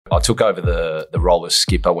I took over the role as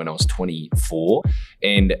skipper when I was 24.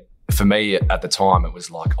 And for me at the time, it was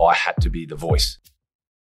like I had to be the voice.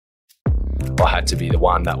 I had to be the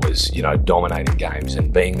one that was, dominating games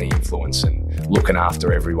and being the influence and looking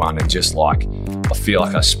after everyone. And just like, I feel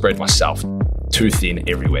like I spread myself too thin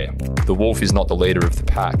everywhere. The wolf is not the leader of the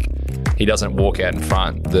pack. He doesn't walk out in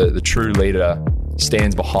front. The true leader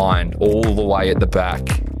stands behind all the way at the back,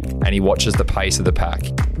 and he watches the pace of the pack.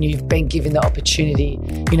 You've been given the opportunity,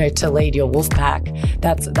 to lead your wolf pack.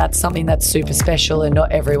 That's something that's super special and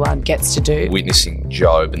not everyone gets to do. Witnessing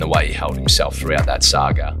Job and the way he held himself throughout that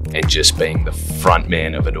saga and just being the front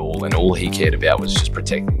man of it all, and all he cared about was just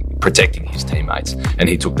protecting his teammates, and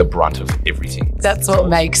he took the brunt of everything. That's what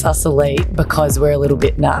makes us elite, because we're a little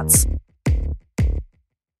bit nuts.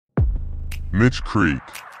 Mitch Creek,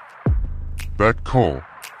 Beck Cole.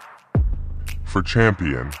 For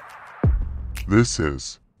champion, this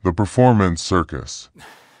is the Performance Circus.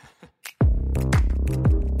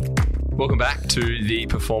 Welcome back to the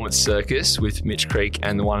Performance Circus with Mitch Creek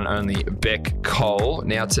and the one and only Beck Cole.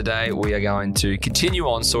 Now today we are going to continue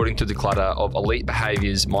on sorting through the clutter of elite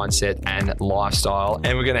behaviours, mindset and lifestyle.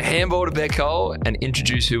 And we're going to handball to Beck Cole and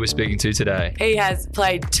introduce who we're speaking to today. He has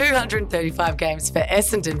played 235 games for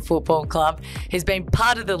Essendon Football Club. He's been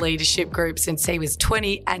part of the leadership group since he was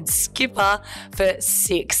 20 and skipper for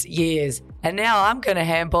 6 years. And now I'm going to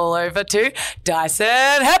handball over to Dyson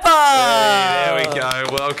Heppell. Hey, there we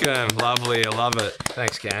go. Welcome. Lovely. I love it.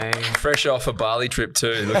 Thanks, gang. Fresh off a Bali trip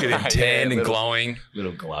too. Look at him, tan and glowing.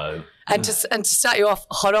 Little glow. And to start you off,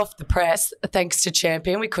 hot off the press, thanks to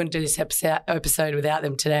Champion. We couldn't do this episode without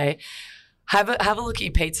them today. Have a look at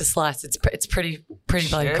your pizza slice. It's pretty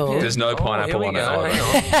bloody cool. There's no pineapple on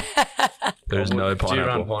it. There's no pineapple. Do you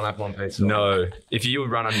run pineapple on pizza? No. If you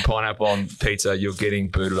run on pineapple on pizza, you're getting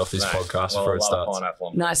booted off this podcast before it starts.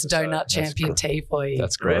 Nice donut Champion tea for you.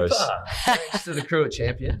 That's gross. Thanks to the crew at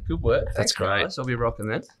Champion. Good work. That's great. Guys. I'll be rocking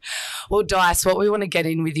that. Well, Dice, what we want to get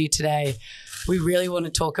in with you today, we really want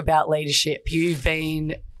to talk about leadership. You've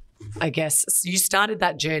been, I guess, you started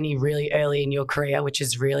that journey really early in your career, which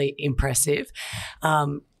is really impressive.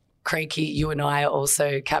 Creaky, you and I are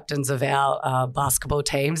also captains of our basketball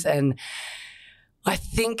teams, and I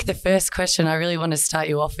think the first question I really want to start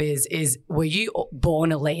you off is were you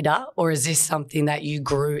born a leader, or is this something that you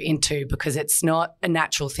grew into, because it's not a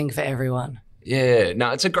natural thing for everyone? Yeah,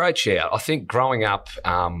 no, it's a great shout. I think growing up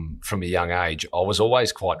from a young age, I was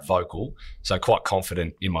always quite vocal, so quite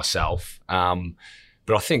confident in myself.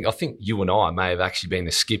 But I think you and I may have actually been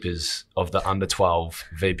the skippers of the under-12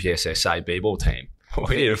 VPSSA b-ball team.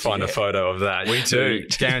 We need to find a photo of that. We do,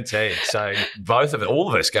 guaranteed. So all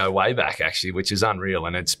of us go way back actually, which is unreal.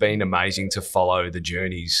 And it's been amazing to follow the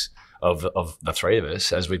journeys of the three of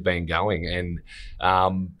us as we've been going. And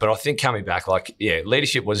but I think coming back,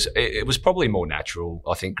 leadership was probably more natural.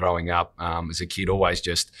 I think growing up as a kid, always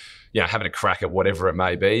just having a crack at whatever it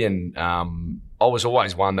may be. And I was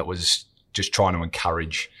always one that was just trying to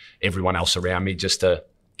encourage everyone else around me just to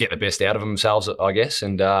get the best out of themselves, I guess.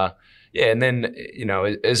 And and then,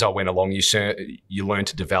 as I went along, you learn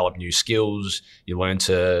to develop new skills. You learn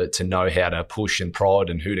to know how to push and prod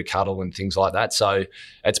and who to cuddle and things like that. So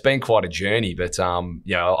it's been quite a journey, but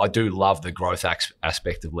I do love the growth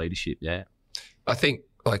aspect of leadership. Yeah, I think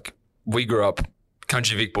we grew up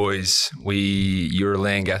country Vic boys. You're a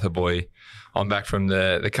Langatha boy. I'm back from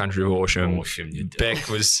the country of Horsham.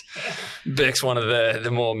 Beck's one of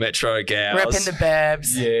the more metro gals. Repping the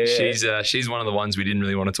babs. Yeah, she's one of the ones we didn't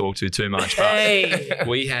really want to talk to too much. But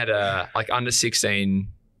we had under 16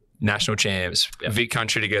 national champs. Yep. Vic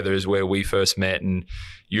country together is where we first met, and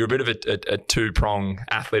you're a bit of a two-prong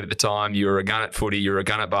athlete at the time. You were a gun at footy, you were a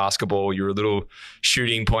gun at basketball, you were a little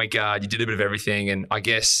shooting point guard. You did a bit of everything, and I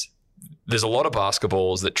guess there's a lot of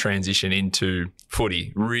basketballs that transition into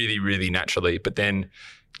footy really, really naturally, but then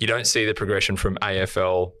you don't see the progression from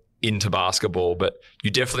AFL into basketball, but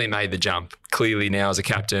you definitely made the jump. Clearly now as a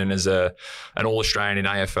captain, as an All-Australian in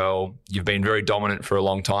AFL, you've been very dominant for a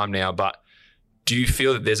long time now, but do you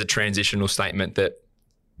feel that there's a transitional statement that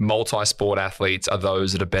multi-sport athletes are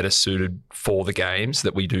those that are better suited for the games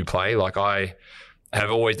that we do play? I have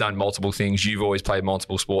always done multiple things. You've always played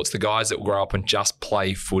multiple sports. The guys that grow up and just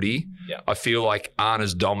play footy, I feel like aren't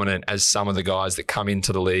as dominant as some of the guys that come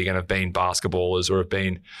into the league and have been basketballers or have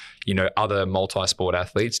been, other multi-sport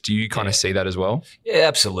athletes. Do you kind of see that as well? Yeah,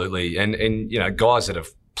 absolutely. And guys that have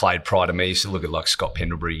played prior to me. You used to look at like Scott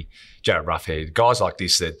Pendlebury, Jared Roughhead, guys like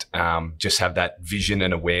this that just have that vision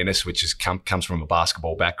and awareness, which comes from a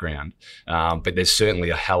basketball background. But there's certainly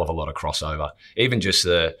a hell of a lot of crossover. Even just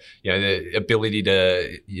the ability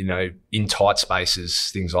to, in tight spaces,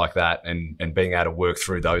 things like that, and being able to work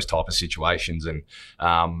through those type of situations. And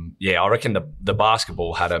I reckon the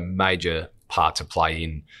basketball had a major part to play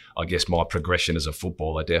in, I guess, my progression as a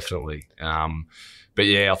footballer, definitely. But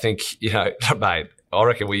yeah, I think, mate, I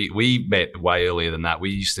reckon we met way earlier than that. We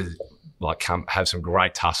used to have some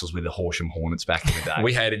great tussles with the Horsham Hornets back in the day.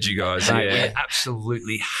 We hated you guys. Mate, we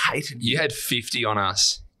absolutely hated you. You had 50 on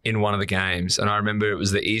us in one of the games, and I remember it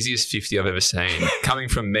was the easiest 50 I've ever seen, coming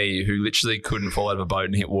from me, who literally couldn't fall out of a boat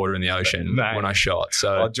and hit water in the ocean when I shot.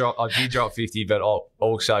 So I did drop 50, but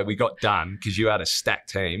also we got done because you had a stacked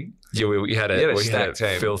team. Yeah, we had a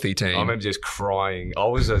filthy team. I remember just crying. I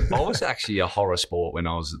was actually a horror sport when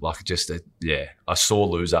I was a sore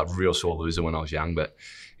loser, real sore loser when I was young. But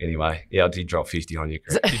anyway, I did drop 50 on you,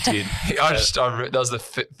 Chris. You did. That was the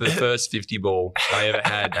first 50 ball I ever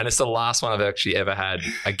had, and it's the last one I've actually ever had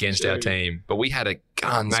against our team. But we had a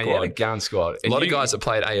gun squad. You had a gun squad. A lot of guys that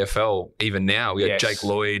played AFL even now. We had Jake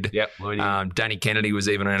Lloyd. Yep, Lloydie. Danny Kennedy was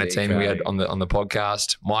even on our team. We had on the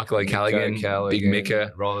podcast. Michael O'Callaghan, Big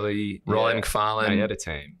Micah, Riley McFarlane. You had a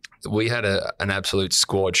team. We had an absolute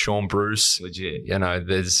squad. Sean Bruce. Legit.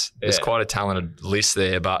 There's quite a talented list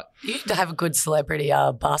there, but you have a good celebrity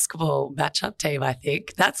basketball matchup team, I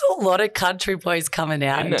think. That's a lot of country boys coming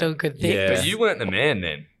out and doing good things. Yeah. But you weren't the man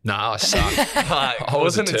then. No, I sucked. I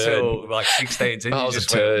wasn't until 16. I was a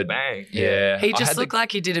turd. Bang. Yeah. He just looked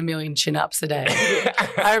like he did a million chin-ups a day.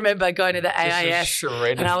 I remember going to the AIS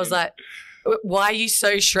and I was like, why are you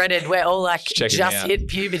so shredded? We're all like just hit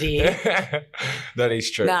puberty. That is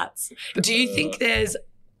true. Nuts. Do you think there's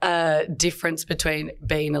a difference between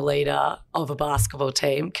being a leader of a basketball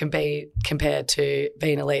team compared to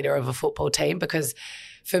being a leader of a football team? Because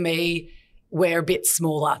for me, we're a bit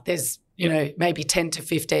smaller. There's, maybe 10 to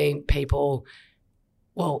 15 people.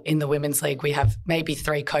 Well, in the women's league, we have maybe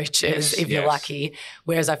 3 coaches if you're lucky.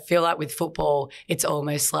 Whereas I feel like with football, it's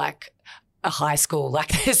almost like a high school.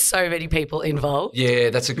 Like there's so many people involved.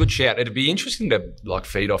 Yeah, that's a good shout. It'd be interesting to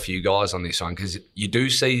feed off you guys on this one, because you do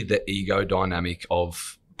see the ego dynamic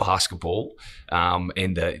of basketball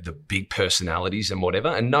and the big personalities and whatever.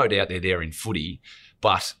 And no doubt they're there in footy.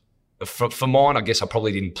 But for mine, I guess I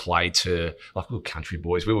probably didn't play to we were country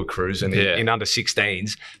boys. We were cruising in under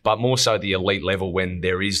 16s, but more so the elite level when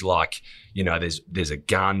there is there's a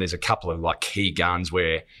gun, there's a couple of key guns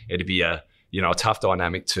where it'd be a tough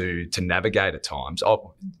dynamic to navigate at times.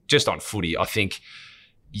 Just on footy, I think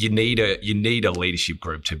you need a leadership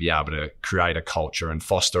group to be able to create a culture and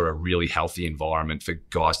foster a really healthy environment for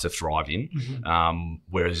guys to thrive in. Mm-hmm.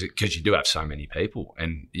 Whereas, because you do have so many people,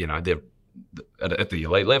 and they're at the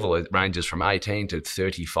elite level, it ranges from 18 to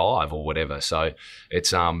 35 or whatever. So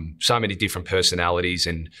it's so many different personalities,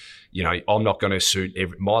 and I'm not going to suit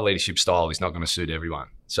my leadership style is not going to suit everyone.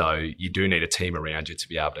 So you do need a team around you to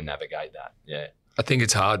be able to navigate that. Yeah. I think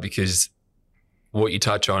it's hard because what you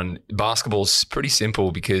touch on, basketball's pretty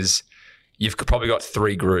simple because you've probably got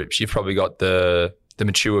 3 groups. You've probably got the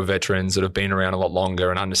mature veterans that have been around a lot longer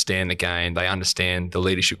and understand the game. They understand the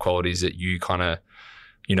leadership qualities that you kind of,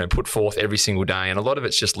 put forth every single day. And a lot of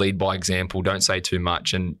it's just lead by example, don't say too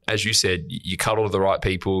much. And as you said, you cuddle with the right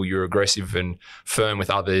people, you're aggressive and firm with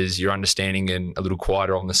others, you're understanding and a little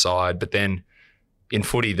quieter on the side. But then in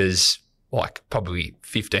footy, there's probably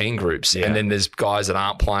 15 groups. Yeah. And then there's guys that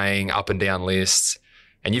aren't playing up and down lists.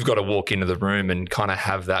 And you've got to walk into the room and kind of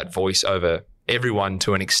have that voice over everyone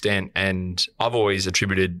to an extent. And I've always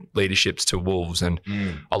attributed leaderships to wolves. And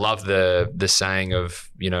I love the saying of,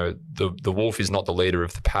 the wolf is not the leader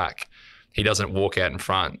of the pack. He doesn't walk out in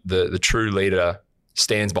front. The true leader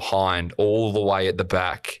stands behind all the way at the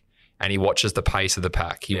back, and he watches the pace of the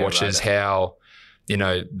pack. He watches how,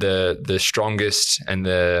 the strongest and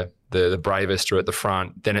the bravest are at the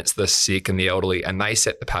front. Then it's the sick and the elderly, and they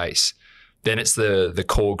set the pace. Then it's the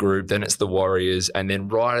core group, then it's the warriors, and then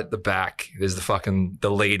right at the back, there's the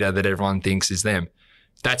leader that everyone thinks is them.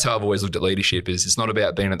 That's how I've always looked at leadership. Is it's not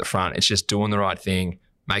about being at the front. It's just doing the right thing,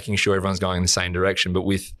 making sure everyone's going in the same direction. But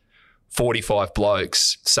with 45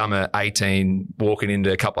 blokes, some are 18, walking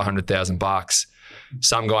into a couple of $100,000,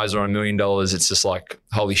 some guys are on $1 million. It's just like,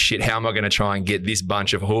 holy shit, how am I going to try and get this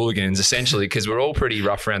bunch of hooligans, essentially, because we're all pretty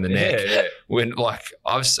rough around the neck. Yeah. When I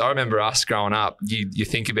remember us growing up, you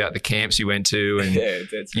think about the camps you went to and,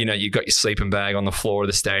 you got your sleeping bag on the floor of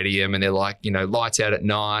the stadium and they're like, lights out at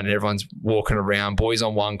 9 and everyone's walking around, boys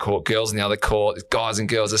on one court, girls on the other court, guys and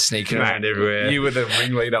girls are sneaking around everywhere. You were the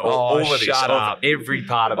ringleader all of this, shut up. every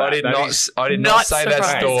part of it. I did not say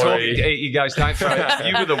that story. He goes, don't throw it.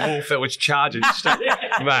 You were the wolf that was charging. Mate.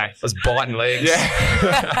 I was biting legs.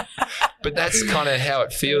 Yeah. But that's kind of how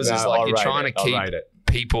it feels. It's like you're trying to keep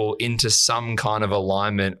people into some kind of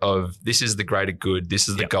alignment of this is the greater good, this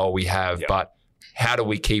is the goal we have, but how do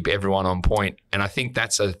we keep everyone on point? And I think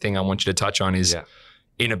that's a thing I want you to touch on is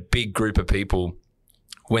in a big group of people,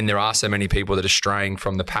 when there are so many people that are straying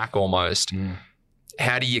from the pack almost,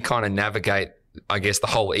 how do you kind of navigate, I guess, the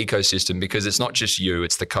whole ecosystem? Because it's not just you,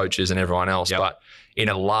 it's the coaches and everyone else. But in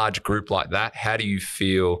a large group like that, how do you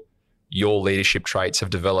feel your leadership traits have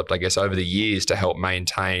developed, I guess, over the years to help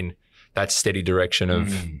maintain that steady direction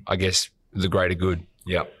of, I guess, the greater good?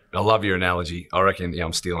 Yeah. I love your analogy. I reckon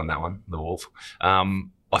I'm stealing that one, the wolf.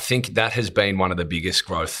 I think that has been one of the biggest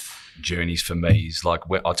growth journeys for me. Is like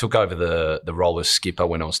when I took over the role as skipper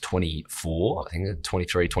when I was 24, I think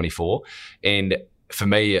 23, 24. And for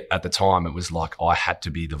me at the time, it was like I had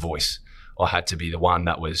to be the voice. I had to be the one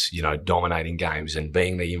that was, dominating games and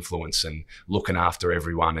being the influence and looking after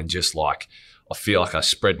everyone, and just like, I feel like I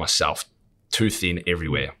spread myself too thin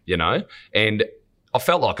everywhere, and I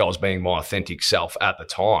felt like I was being my authentic self at the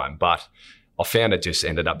time, but I found it just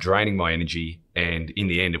ended up draining my energy. And in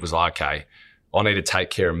the end, it was like, okay, I need to take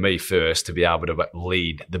care of me first to be able to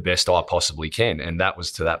lead the best I possibly can. And that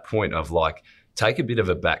was to that point of like, take a bit of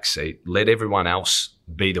a back seat, let everyone else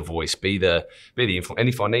be the voice, be the influence. And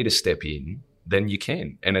if I need to step in, then you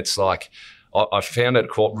can. And it's like, I found it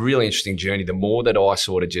quite really interesting journey. The more that I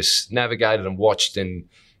sort of just navigated and watched, and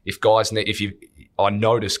I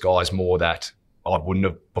noticed guys more that I wouldn't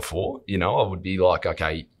have before, I would be like,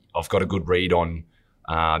 okay, I've got a good read on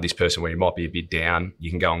this person where you might be a bit down. You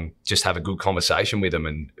can go and just have a good conversation with them,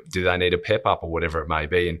 and do they need a pep up or whatever it may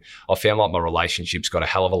be. And I found like my relationships got a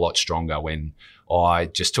hell of a lot stronger when I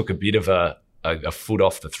just took a bit of a foot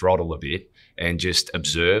off the throttle a bit and just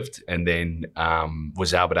observed, and then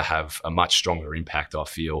was able to have a much stronger impact, I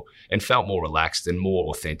feel, and felt more relaxed and more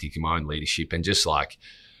authentic in my own leadership. And just like,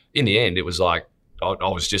 in the end, it was like, I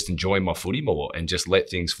was just enjoying my footy more and just let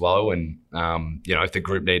things flow. And, if the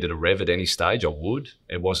group needed a rev at any stage, I would.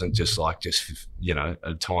 It wasn't just like,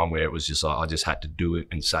 a time where it was just like, I just had to do it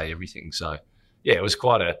and say everything. So, yeah, it was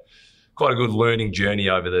quite a good learning journey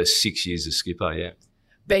over the 6 years as skipper, yeah.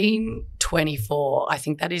 Being 24, I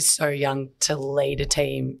think that is so young to lead a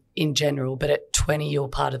team in general, but at 20, you're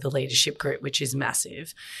part of the leadership group, which is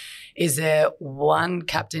massive. Is there one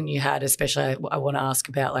captain you had, especially I want to ask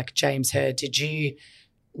about like James Hird, did you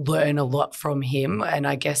learn a lot from him? And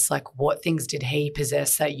I guess like what things did he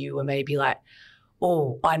possess that you were maybe like,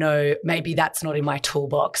 oh, I know maybe that's not in my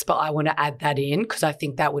toolbox, but I want to add that in because I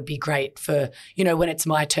think that would be great for, when it's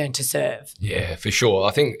my turn to serve. Yeah, for sure.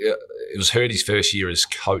 I think it was Hirdy's first year as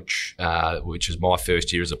coach, which was my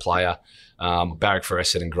first year as a player. Barrack for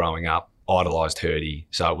Essendon growing up. Idolised Hirdy,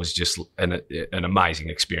 so it was just an amazing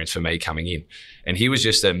experience for me coming in. And he was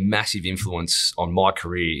just a massive influence on my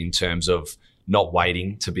career in terms of not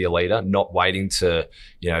waiting to be a leader, not waiting to,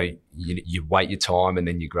 you wait your time and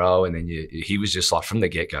then you grow, and then he was just like, from the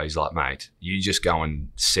get-go, he's like, mate, you just go and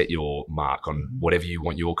set your mark on whatever you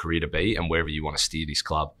want your career to be and wherever you want to steer this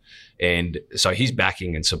club. And so his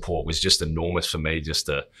backing and support was just enormous for me just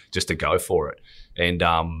to go for it. And,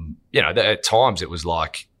 at times it was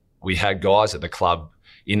like, we had guys at the club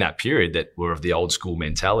in that period that were of the old school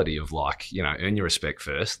mentality of like, earn your respect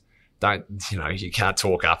first. Don't, you can't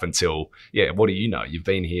talk up until, what do you know? You've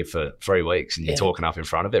been here for 3 weeks and you're talking up in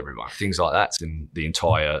front of everyone. Things like that in the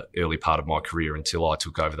entire early part of my career until I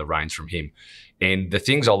took over the reins from him. And the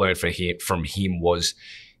things I learned from him was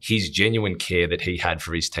his genuine care that he had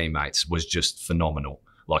for his teammates was just phenomenal.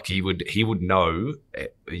 Like he would know,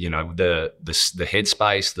 the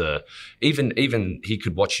headspace, even he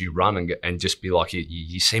could watch you run and just be like,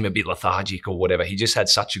 you seem a bit lethargic or whatever. He just had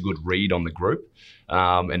such a good read on the group.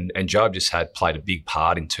 And Job just played a big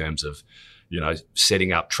part in terms of,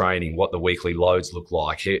 setting up training, what the weekly loads look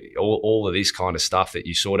like, all of this kind of stuff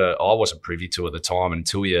that I wasn't privy to at the time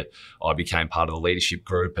until I became part of the leadership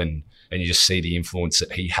group, and you just see the influence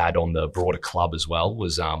that he had on the broader club as well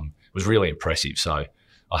was really impressive. So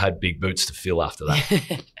I had big boots to fill after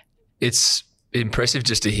that. It's impressive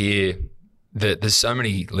just to hear that there's so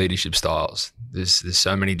many leadership styles. There's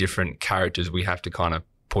so many different characters we have to kind of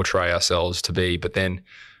portray ourselves to be. But then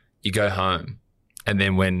you go home, and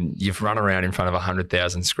then when you've run around in front of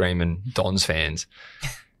 100,000 screaming Dons fans,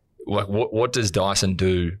 like what does Dyson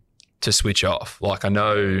do to switch off? Like, I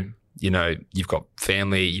know, you've got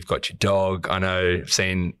family, you've got your dog. I know I've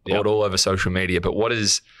seen it all over social media, but what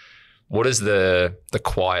is the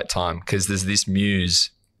quiet time? Because there's this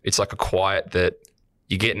muse. It's like a quiet that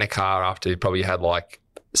you get in a car after you probably had like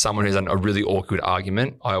someone who's done a really awkward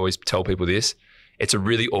argument. I always tell people this. It's a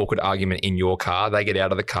really awkward argument in your car. They get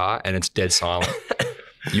out of the car and it's dead silent.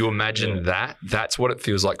 You imagine that? That's what it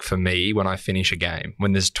feels like for me when I finish a game.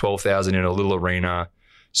 When there's 12,000 in a little arena,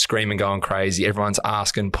 screaming, going crazy. Everyone's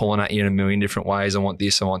asking, pulling at you in a million different ways. I want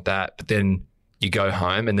this, I want that. But then you go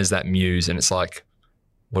home and there's that muse and it's like,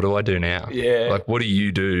 what do I do now? Yeah. Like, what do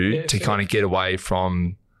you do to kind of get away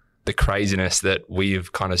from the craziness that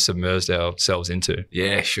we've kind of submerged ourselves into?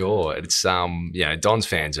 Yeah, sure. It's Dons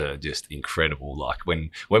fans are just incredible. Like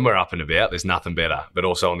when we're up and about, there's nothing better. But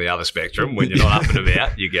also on the other spectrum, when you're not up and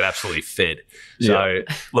about, you get absolutely fed. So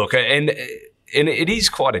look, and it is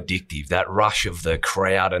quite addictive, that rush of the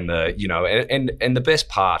crowd and and the best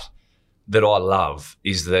part that I love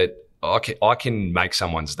is that I can make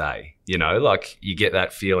someone's day. Like you get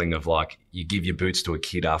that feeling of like you give your boots to a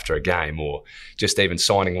kid after a game, or just even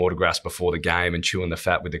signing autographs before the game and chewing the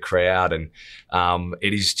fat with the crowd. And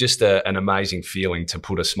it is just an amazing feeling to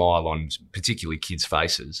put a smile on particularly kids'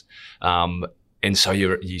 faces. And so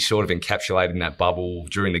you sort of encapsulating that bubble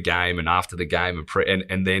during the game and after the game,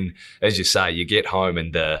 and then, as you say, you get home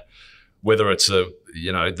and whether it's the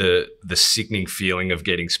sickening feeling of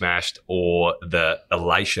getting smashed or the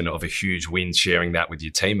elation of a huge win, sharing that with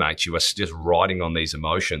your teammates, you are just riding on these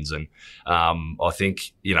emotions. And I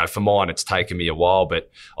think, for mine, it's taken me a while,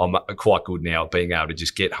 but I'm quite good now at being able to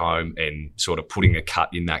just get home and sort of putting a cut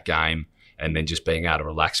in that game and then just being able to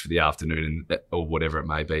relax for the afternoon or whatever it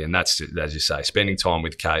may be. And that's, as you say, spending time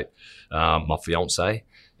with Kate, my fiance,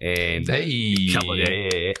 and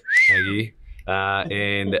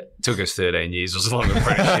and it took us 13 years. It was a long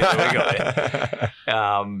apprenticeship that we got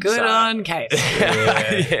there. Good on Kate.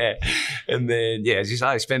 Yeah. And then, as you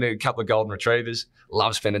say, spend a couple of golden retrievers.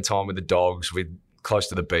 Love spending time with the dogs. We're close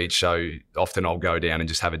to the beach, so often I'll go down and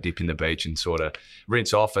just have a dip in the beach and sort of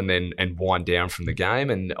rinse off and wind down from the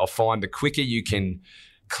game. And I find the quicker you can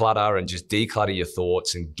clutter and just declutter your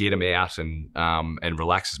thoughts and get them out and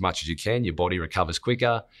relax as much as you can, your body recovers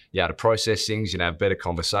quicker. You're able to process things, have better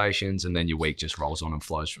conversations, and then your week just rolls on and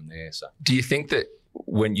flows from there. So, do you think that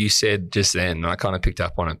when you said just then, and I kind of picked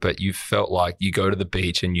up on it, but you felt like you go to the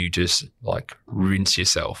beach and you just like rinse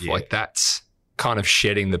yourself, like that's kind of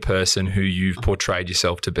shedding the person who you've portrayed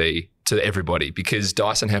yourself to be to everybody? Because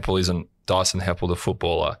Dyson Heppell isn't Dyson Heppell the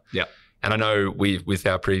footballer. Yeah. And I know with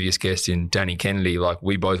our previous guest in Danny Kennedy, like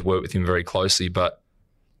we both work with him very closely, but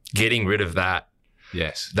getting rid of that,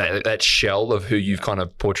 that shell of who you've kind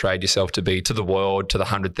of portrayed yourself to be to the world, to the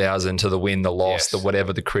 100,000, to the win, the loss, the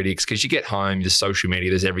whatever, the critics, because you get home, there's social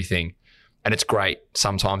media, there's everything. And it's great.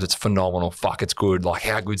 Sometimes it's phenomenal. Fuck, it's good. Like,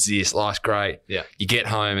 how good's this? Life's great. Yeah. You get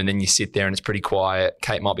home and then you sit there and it's pretty quiet.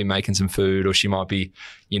 Kate might be making some food, or she might be,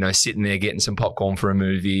 sitting there getting some popcorn for a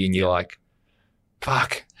movie, and you're like,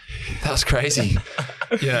 fuck, that was crazy.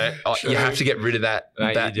 You have to get rid of that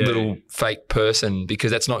little fake person, because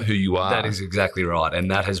that's not who you are. That is exactly right. And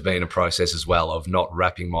that has been a process as well of not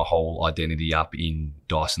wrapping my whole identity up in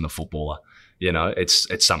Dyson the footballer.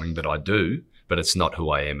 It's something that I do, but it's not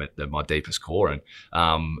who I am at my deepest core.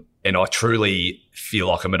 And I truly feel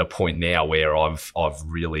like I'm at a point now where I'm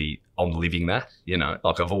living that,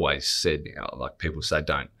 like I've always said, like people say,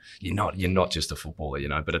 you're not just a footballer,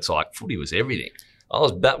 but it's like footy was everything.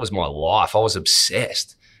 That was my life. I was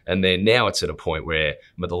obsessed. And then now it's at a point where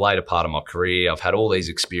I'm at the later part of my career. I've had all these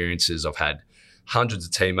experiences. I've had hundreds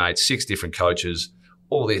of teammates, 6 different coaches,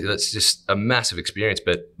 all these. That's just a massive experience.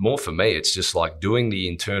 But more for me, it's just like doing the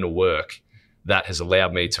internal work that has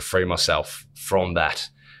allowed me to free myself from that,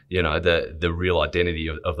 the real identity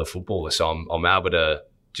of the footballer. So I'm able to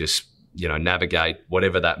just, navigate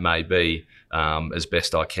whatever that may be as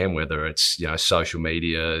best I can, whether it's, social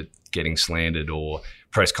media, getting slandered, or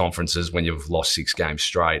press conferences when you've lost 6 games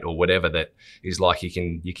straight, or whatever that is like. You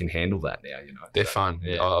can handle that now. They're fun.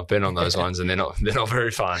 Yeah. I've been on those ones, and they're not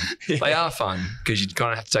very fun. They are fun because you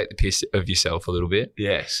kind of have to take the piss of yourself a little bit.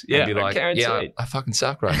 Yes. And be like, I fucking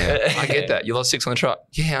suck right now. I get that. You lost 6 on the trot.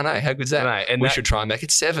 Yeah, I know. How good's that? Mate, and we should try and make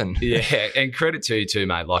it 7. Yeah, and credit to you too,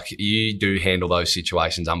 mate. Like, you do handle those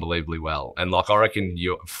situations unbelievably well. And like, I reckon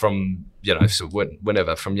you're from,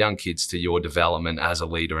 whenever, from young kids to your development as a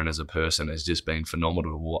leader and as a person has just been phenomenal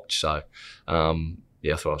to watch. So,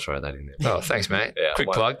 Yeah, I thought I'll throw that in there. Oh, thanks, mate. Yeah, quick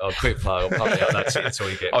plug. Quick plug. I'll pop out. That's it. That's all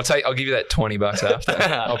you get. I'll give you that $20 after.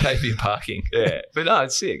 I'll pay for your parking. Yeah, but no,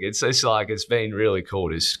 it's sick. It's like it's been really cool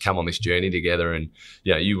to just come on this journey together, and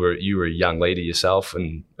you were a young leader yourself,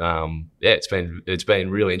 and it's been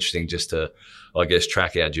really interesting just to, I guess,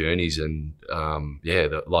 track our journeys, and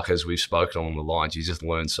like as we've spoken along the lines, you just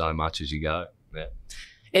learn so much as you go. Yeah.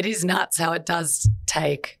 It is nuts how it does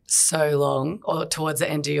take so long or towards the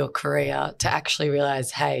end of your career to actually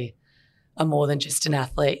realise, hey, I'm more than just an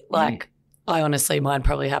athlete. Like I honestly, mine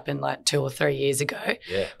probably happened like 2 or 3 years ago,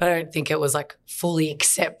 but I don't think it was like fully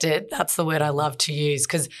accepted. That's the word I love to use,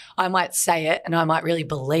 because I might say it and I might really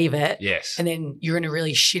believe it. Yes. And then you're in a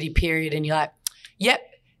really shitty period and you're like, yep.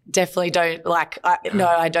 Definitely don't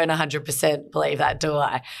I don't 100% believe that, do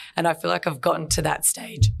I? And I feel like I've gotten to that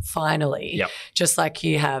stage finally, just like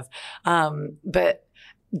you have. But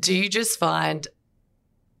do you just find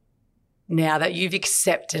now that you've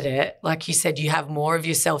accepted it, like you said, you have more of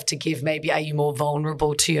yourself to give, maybe are you more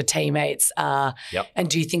vulnerable to your teammates? And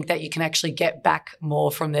do you think that you can actually get back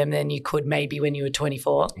more from them than you could maybe when you were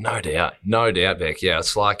 24? No doubt, Beck. Yeah,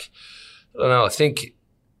 it's like, I don't know, I think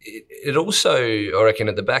it also, I reckon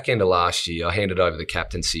at the back end of last year, I handed over the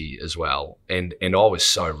captaincy as well. And I was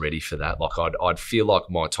so ready for that. Like I'd feel like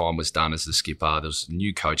my time was done as the skipper. There was a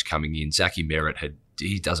new coach coming in. Zachy Merritt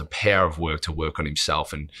he does a power of work to work on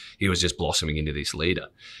himself, and he was just blossoming into this leader.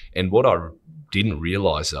 And what I didn't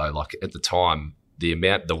realise though, like at the time, the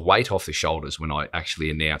weight off the shoulders when I actually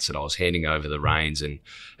announced that I was handing over the reins, and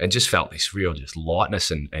just felt this real just lightness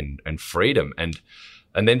and freedom. And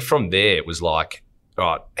then from there it was like, all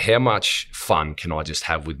right, how much fun can I just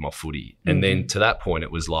have with my footy? And then to that point, it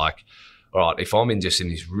was like, all right, if I'm in this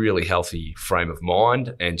really healthy frame of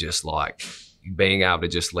mind and just like being able to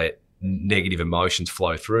just let negative emotions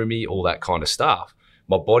flow through me, all that kind of stuff,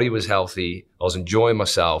 my body was healthy, I was enjoying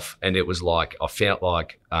myself, and it was like I felt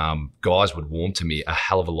like guys would warm to me a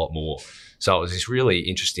hell of a lot more. So it was this really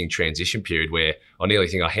interesting transition period where I nearly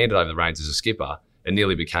think I handed over the reins as a skipper and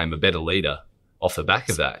nearly became a better leader off the back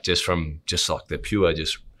of that, just like the pure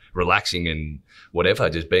just relaxing and whatever,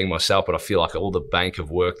 just being myself. But I feel like all the bank of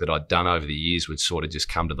work that I'd done over the years would sort of just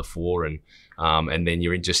come to the fore, and then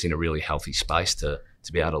you're just in a really healthy space to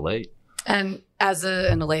be able to lead. And as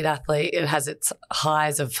an elite athlete, it has its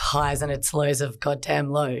highs of highs and its lows of goddamn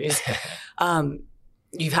lows.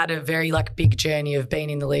 You've had a very big journey of being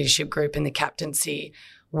in the leadership group and the captaincy.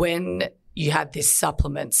 When you had this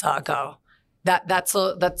supplement saga, that's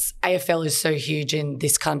AFL is so huge in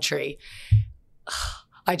this country.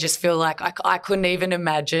 I just feel like I couldn't even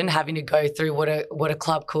imagine having to go through what a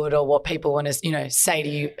club could, or what people want to say to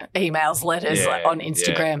you, emails, letters on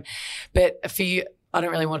Instagram. But for you, I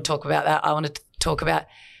don't really want to talk about that. I want to talk about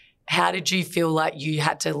how did you feel like you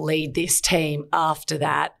had to lead this team after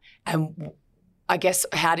that, and I guess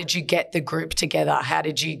how did you get the group together? How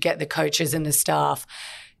did you get the coaches and the staff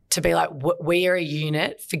to be like, we are a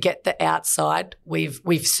unit, forget the outside.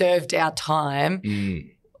 We've served our time.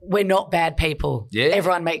 We're not bad people. Yeah.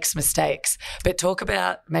 Everyone makes mistakes. But talk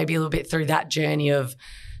about maybe a little bit through that journey of,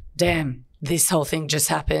 damn, this whole thing just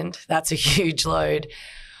happened. That's a huge load.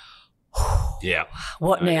 Yeah.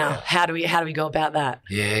 What now? How do we go about that?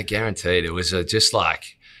 Yeah, guaranteed. It was just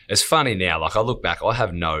like, it's funny now. Like I look back, I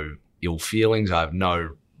have no ill feelings. I have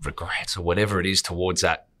no regrets or whatever it is towards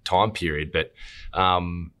that time period. But,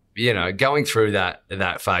 going through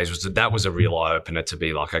that phase was a real eye opener to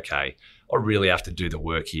be like, okay, I really have to do the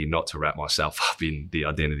work here not to wrap myself up in the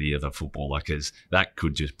identity of a footballer, because that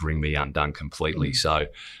could just bring me undone completely. So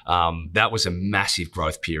that was a massive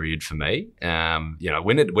growth period for me.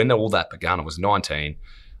 When all that began, I was 19.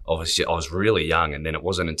 I was really young, and then it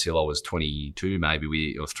wasn't until I was 22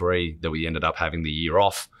 or 3 that we ended up having the year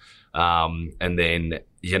off. And then,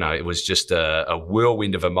 it was just a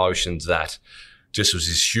whirlwind of emotions that just was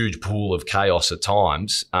this huge pool of chaos at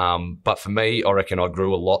times. But for me, I reckon I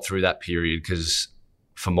grew a lot through that period, because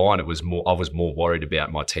for mine, I was more worried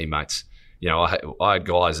about my teammates. I had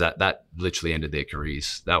guys that literally ended their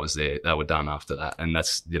careers. They were done after that. And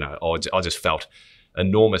that's, I just felt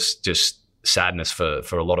enormous just sadness for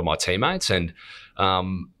a lot of my teammates. And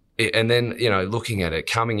then, looking at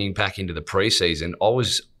it, coming back into the preseason, I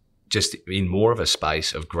was just in more of a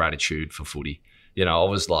space of gratitude for footy. I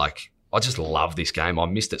was like, I just love this game. I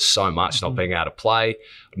missed it so much, not being able to play,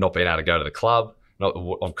 not being able to go to the club,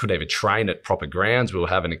 I couldn't even train at proper grounds. We were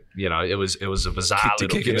having, it was a bizarre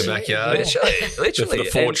little kick in the backyard. Literally. The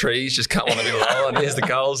 4 trees just cut one of the roll, and there's the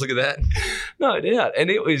goals. Look at that. No doubt. And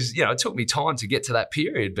it was, it took me time to get to that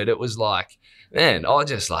period, but it was like, man, I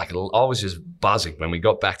was just buzzing when we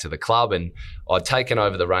got back to the club, and I'd taken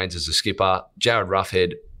over the reins as a skipper. Jared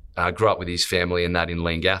Roughhead grew up with his family and that in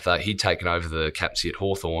Leongatha. He'd taken over the captaincy at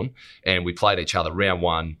Hawthorn, and we played each other round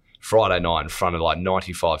 1 Friday night in front of like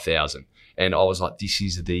 95,000. And I was like, this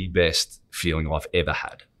is the best feeling I've ever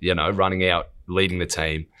had, running out, leading the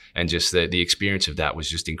team. And just the experience of that was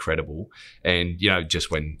just incredible. And,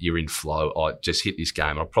 just when you're in flow, I just hit this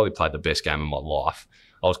game. I probably played the best game of my life.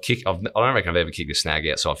 I don't reckon I've ever kicked a snag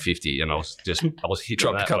outside 50, and I was hit.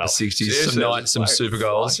 Dropped a couple of 60s, some super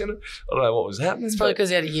goals. I don't know what was happening. It's probably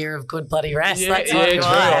because you had a year of good bloody rest. Yeah, That's what it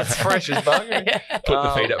was. It's fresh as bugger. Put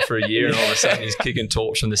the feet up for a year, and all of a sudden he's kicking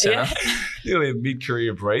torch from the centre. Nearly a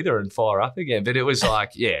mid-career breather and fire up again. But it was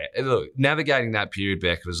like, look, navigating that period,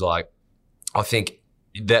 Beck, was like, I think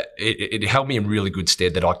that it held me in really good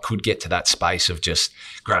stead that I could get to that space of just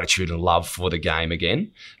gratitude and love for the game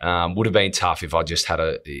again. Would have been tough if I just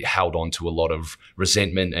held on to a lot of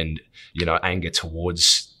resentment and, anger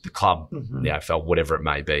towards the club, AFL, whatever it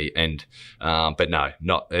may be. And, but no,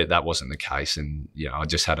 that wasn't the case. And, I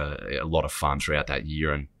just had a lot of fun throughout that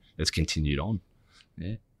year, and it's continued on.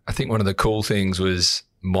 Yeah. I think one of the cool things was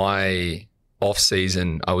my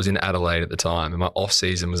off-season. I was in Adelaide at the time, and my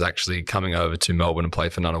off-season was actually coming over to Melbourne and play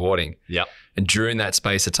for Nunawading. Yep. And during that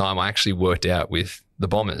space of time, I actually worked out with the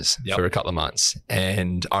Bombers for a couple of months.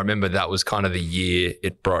 And I remember that was kind of the year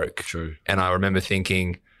it broke. True. And I remember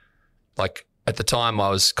thinking, like, at the time I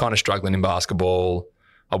was kind of struggling in basketball.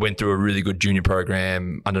 I went through a really good junior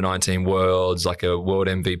program, under 19 Worlds, like a world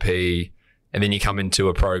MVP. And then you come into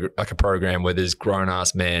a program where there's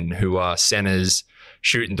grown-ass men who are centers,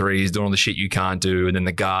 shooting threes, doing all the shit you can't do, and then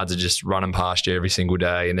the guards are just running past you every single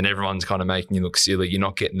day, and then everyone's kind of making you look silly. You're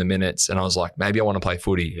not getting the minutes. And I was like, maybe I want to play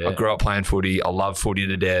footy. Yeah. I grew up playing footy. I love footy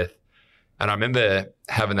to death. And I remember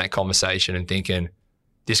having that conversation and thinking,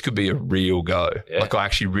 this could be a real go. Yeah. Like, I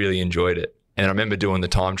actually really enjoyed it. And I remember doing the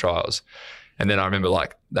time trials. And then I remember,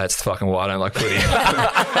 like, that's fucking why I don't like footy.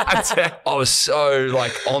 I was so,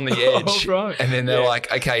 like, on the edge. Oh, right. And then they're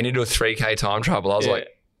like, okay, you need to do a 3K time trial. I was like,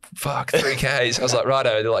 fuck, 3Ks. I was like,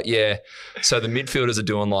 righto. They're like, yeah. So the midfielders are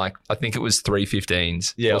doing, like, I think it was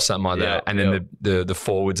 3:15s or something like that. And then the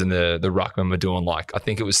forwards and the ruckman were doing, like, I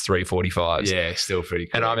think it was 3:45s. Yeah, still pretty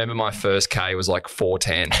cool. And I remember my first K was like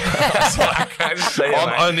 4:10. I was like,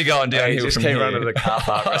 I'm only going downhill just from keep here. running to the car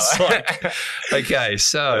park. I was like, okay,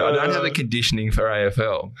 so I don't have the conditioning for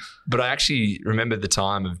AFL. But I actually remember the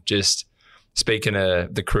time of just speaking to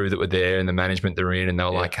the crew that were there and the management they're in, and they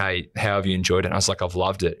were like, hey, how have you enjoyed it? And I was like, I've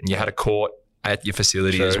loved it. And you had a court at your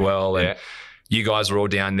facility as well. And you guys were all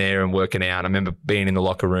down there and working out. I remember being in the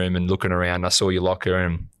locker room and looking around, and I saw your locker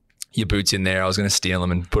and your boots in there. I was going to steal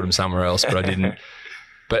them and put them somewhere else, but I didn't.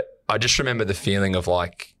 But I just remember the feeling of,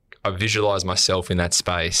 like, I visualized myself in that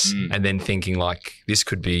space and then thinking, like, this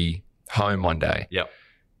could be home one day. Yep.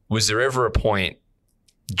 Was there ever a point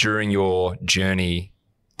during your journey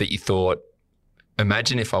that you thought,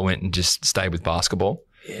 imagine if I went and just stayed with basketball?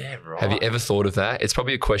 Yeah, right. Have you ever thought of that? It's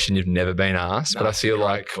probably a question you've never been asked, but I feel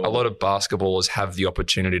like a lot of basketballers have the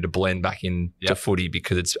opportunity to blend back into footy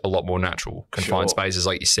because it's a lot more natural, confined spaces,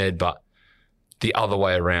 like you said, but the other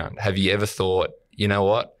way around. Have you ever thought, you know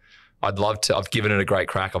what, I'd love to, I've given it a great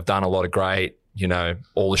crack. I've done a lot of great,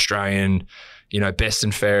 all Australian, best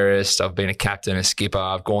and fairest. I've been a captain, a skipper.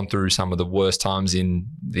 I've gone through some of the worst times in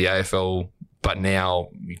the AFL. But now,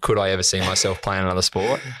 could I ever see myself playing another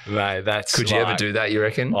sport? Mate, could you ever do that, you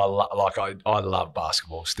reckon? I love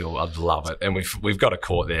basketball still. I love it. And we've got a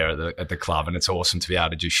court there at the club, and it's awesome to be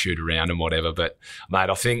able to just shoot around and whatever. But,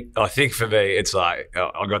 mate, I think for me, it's like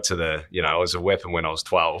I got to I was a weapon when I was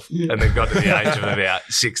 12 and then got to the age of about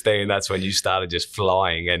 16. That's when you started just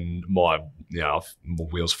flying, and my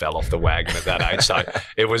wheels fell off the wagon at that age. So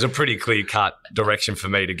it was a pretty clear-cut direction for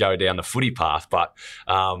me to go down the footy path. But,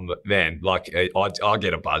 man, like, I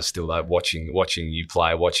get a buzz still though, watching you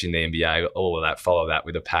play, watching the NBA, all of that, follow that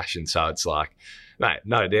with a passion. So it's like, mate,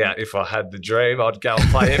 no doubt if I had the dream, I'd go and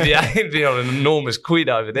play NBA and be on an enormous quid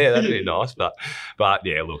over there. That'd be nice. But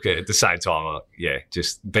yeah, look, at the same time,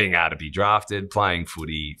 just being able to be drafted, playing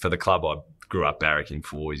footy for the club I grew up barracking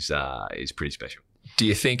for is pretty special. Do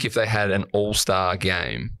you think if they had an all-star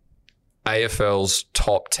game, AFL's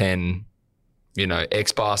top 10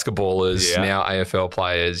 ex-basketballers, now AFL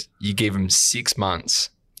players, you give them 6 months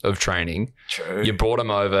of training. True. You brought them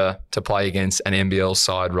over to play against an NBL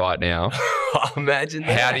side right now. Imagine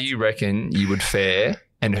that. How do you reckon you would fare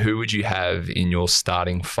And who would you have in your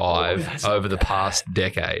starting five over the past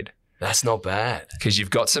decade? That's not bad. Because you've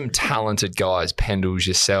got some talented guys, Pendles,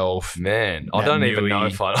 yourself. Man, I don't even know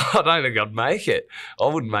if I don't think I'd make it. I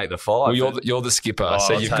wouldn't make the five. Well, you're the skipper,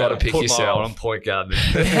 so you've got to pick put yourself. I'm point guard.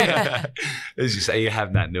 It's just you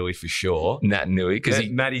have Nat Nui for sure. Nat Nui, because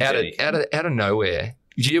Matty out of nowhere.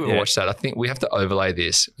 Did you ever watch that? I think we have to overlay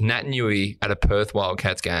this. Nat Nui at a Perth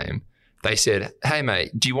Wildcats game, they said, "Hey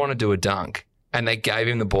mate, do you want to do a dunk?" And they gave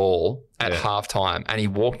him the ball at halftime, and he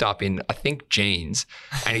walked up in, I think, jeans,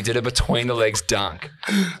 and he did a between the legs dunk.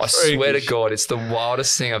 I swear to God, it's the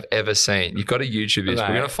wildest thing I've ever seen. You've got to YouTube this. We're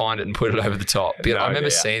going to find it and put it over the top. But I remember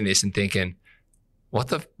seeing this and thinking, what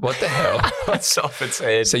the hell? What's off its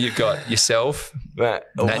head? So you've got yourself, Nat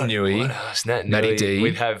Nui, Matty D.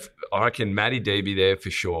 We'd have, I reckon, Matty D be there for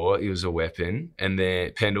sure. He was a weapon. And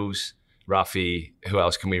then Pendles, Ruffy. Who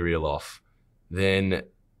else can we reel off? Then...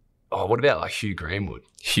 what about like Hugh Greenwood?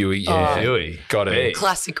 Huey, yeah. Huey. Got it.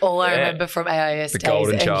 Classic. All I remember from AIS The days.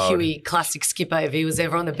 golden And child. Huey, classic skipper if he was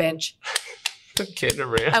ever on the bench. Getting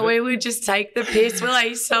around. And we would just take the piss. We're like,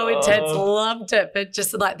 he's so intense. Loved it. But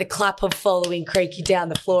just like the clap of following Creaky down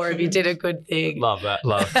the floor if you did a good thing. Love that.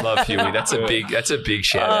 Love Huey. That's a big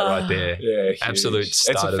shout out right there. Yeah, Absolute huge.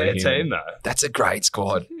 stud It's a of fair a team human. though. That's a great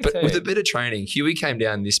squad. But with a bit of training, Huey came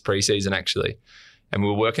down this preseason actually, and we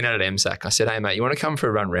were working out at MSAC. I said, "Hey mate, you want to come for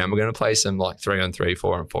a run round? We're going to play some like 3-on-3,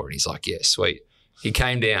 4-on-4." And he's like, "Yeah, sweet." He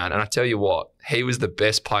came down, and I tell you what, he was the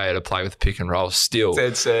best player to play with pick and roll still.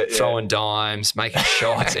 That's it, yeah. Throwing dimes, making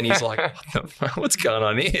shots, and he's like, "What's going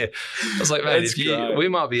on here?" I was like, "Mate, we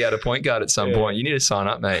might be out of point guard at some point. You need to sign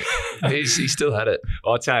up, mate." He still had it.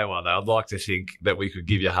 I'll tell you what though, I'd like to think that we could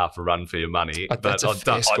give you half a run for your money, but That's a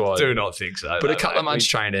fair I squad. do not think so. But though, a couple of mate. months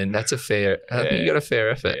training, that's a fair. You got a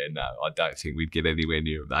fair effort. Yeah, no, I don't think we'd get anywhere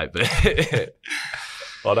near it, mate.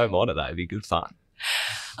 But I don't mind it though. It'd be good fun.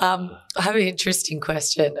 I have an interesting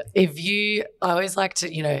question. I always like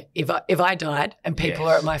to, if I died and people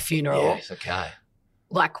are at my funeral, Yes, okay.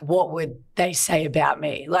 like what would they say about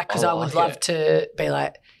me? Like, because I would love to be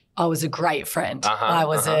like, I was a great friend. I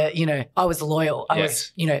was I was loyal. I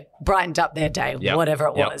was, brightened up their day, whatever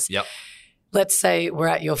it was. Yep. Let's say we're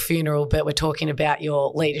at your funeral, but we're talking about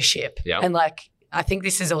your leadership. Yep. And like, I think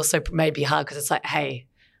this is also maybe hard because it's like, hey,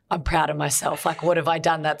 I'm proud of myself. Like, what have I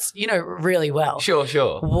done that's, really well? Sure.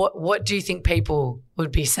 What do you think people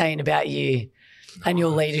would be saying about you and your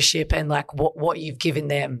leadership and like what you've given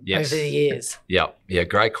them over the years? Yeah,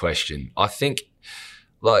 great question. I think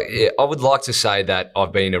I would like to say that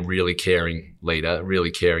I've been a really caring leader, a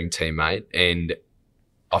really caring teammate, and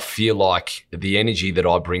I feel like the energy that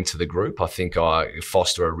I bring to the group, I think I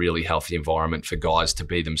foster a really healthy environment for guys to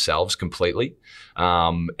be themselves completely,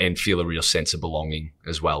 and feel a real sense of belonging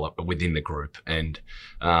as well within the group. And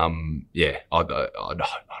I'd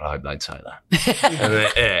hope they'd say that.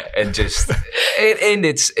 and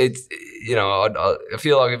it's I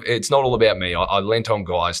feel like it's not all about me. I lent on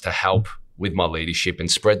guys to help with my leadership and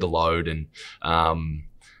spread the load, and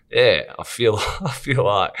I feel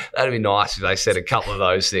like that'd be nice if they said a couple of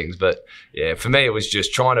those things. But yeah, for me, it was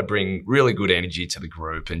just trying to bring really good energy to the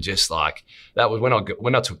group, and just like that was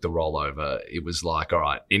when I took the role over. It was like, all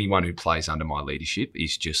right, anyone who plays under my leadership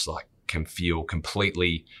is just like can feel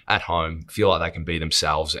completely at home, feel like they can be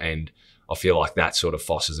themselves, and I feel like that sort of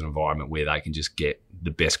fosters an environment where they can just get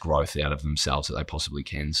the best growth out of themselves that they possibly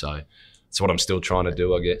can. So it's what I'm still trying to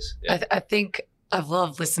do, I guess. Yeah. I think I've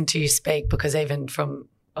loved listening to you speak because even from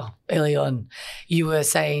early on, you were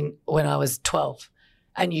saying when I was 12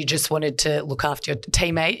 and you just wanted to look after your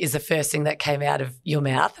teammate is the first thing that came out of your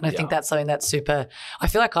mouth. And I think that's something that's super, I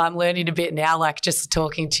feel like I'm learning a bit now, like just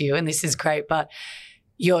talking to you, and this is great, but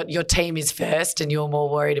your team is first and you're more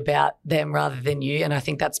worried about them rather than you. And I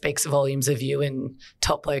think that speaks volumes of you and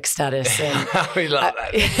top bloke status. And we love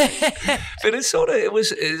that. But it's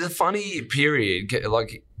a funny period.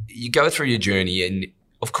 Like you go through your journey and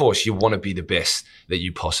of course you want to be the best that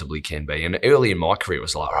you possibly can be. And early in my career it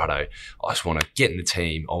was like, righto, I just want to get in the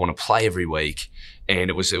team. I want to play every week.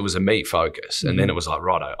 And it was a meat focus. Mm-hmm. And then it was like,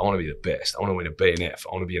 righto, I want to be the best. I want to win a BNF.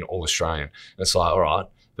 I want to be an All-Australian. And it's like, all right,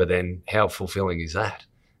 but then how fulfilling is that?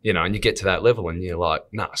 And you get to that level and you're like,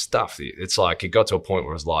 nah, stuff. It's like it got to a point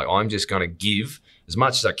where it's like, I'm just going to give as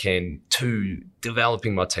much as I can to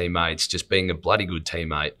developing my teammates, just being a bloody good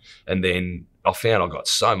teammate. And then I found I got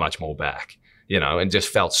so much more back, and just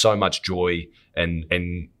felt so much joy. And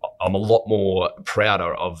I'm a lot more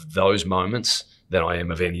prouder of those moments than I am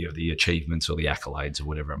of any of the achievements or the accolades or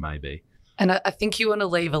whatever it may be. And I think you want to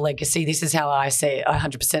leave a legacy. This is how I see it. I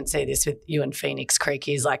 100% see this with you and Phoenix Creek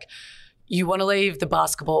is like, you want to leave the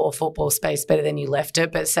basketball or football space better than you left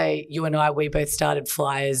it. But say you and I, we both started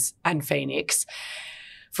Flyers and Phoenix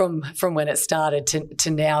from when it started to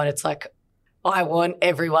now. And it's like, I want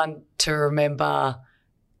everyone to remember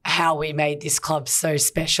how we made this club so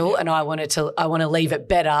special, and I want to leave it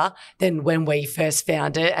better than when we first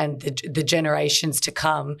found it, and the generations to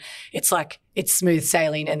come. It's like it's smooth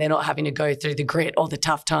sailing, and they're not having to go through the grit or the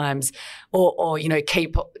tough times, or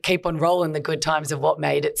keep on rolling the good times of what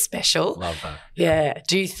made it special. Love that. Yeah.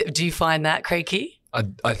 Do you find that, Creaky?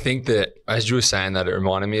 I think that as you were saying that, it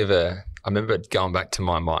reminded me of I remember going back to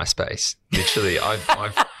my MySpace. Literally,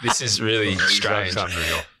 this is really strange.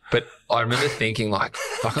 But I remember thinking like,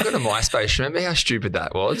 fuck, I got a MySpace. Remember how stupid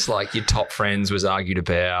that was? Like your top friends was argued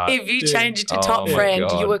about. If you change it to top friend,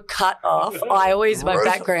 you were cut off. My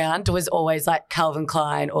background was always like Calvin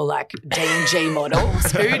Klein or like D&G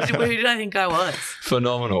models. Who did I think I was?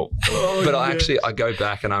 Phenomenal. But I go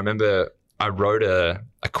back and I remember I wrote a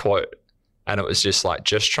quote, and it was just like,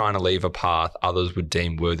 just trying to leave a path others would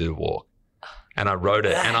deem worthy to walk. And I wrote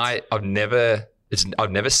it, and I've never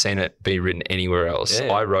seen it be written anywhere else.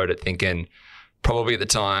 Yeah. I wrote it thinking, probably at the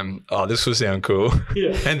time, oh, this will sound cool.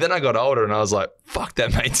 Yeah. And then I got older and I was like, fuck,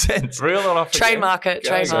 that made sense. Reel it off. Trademark it.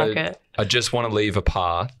 I just want to leave a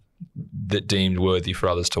path that deemed worthy for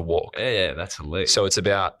others to walk. Yeah, that's elite. So it's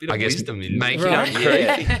about, I guess,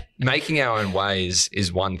 making our own ways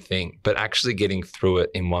is one thing, but actually getting through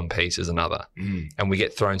it in one piece is another. And we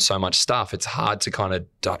get thrown so much stuff. It's hard to kind of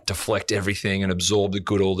deflect everything and absorb the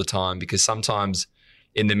good all the time, because sometimes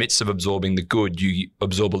in the midst of absorbing the good, you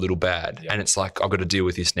absorb a little bad. And it's like, I've got to deal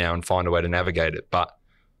with this now and find a way to navigate it. But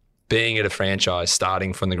being at a franchise,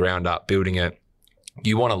 starting from the ground up, building it,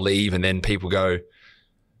 you want to leave and then people go,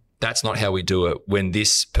 that's not how we do it. When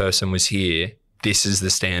this person was here, this is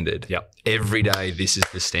the standard. Yep. Every day, this is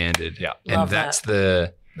the standard. Yep. And that's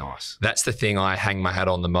the thing I hang my hat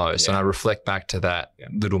on the most. Yeah. And I reflect back to that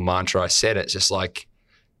little mantra I said. It's just like,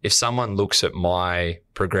 if someone looks at my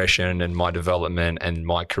progression and my development and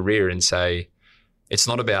my career and say, it's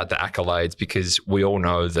not about the accolades, because we all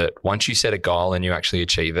know that once you set a goal and you actually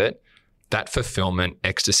achieve it, that fulfillment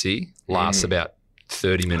ecstasy lasts about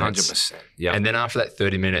 30 minutes. 100%. Yeah. And then after that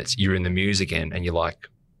 30 minutes, you're in the muse again and you're like,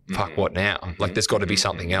 fuck, what now? Like there's got to be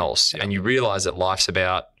something else. Yep. And you realize that life's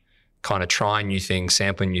about kind of trying new things,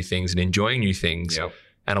 sampling new things and enjoying new things. Yep.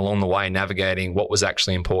 And along the way, navigating what was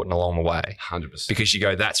actually important along the way. 100%. Because you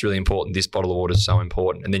go, that's really important. This bottle of water is so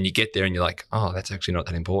important. And then you get there and you're like, oh, that's actually not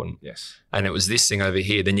that important. Yes. And it was this thing over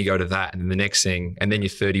here. Then you go to that and then the next thing. And then you're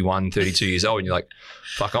 31, 32 years old and you're like,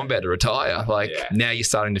 fuck, I'm about to retire. Like now you're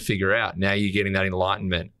starting to figure out. Now you're getting that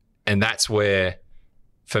enlightenment. And that's where,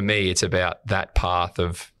 for me, it's about that path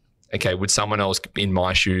of, okay, would someone else in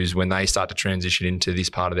my shoes, when they start to transition into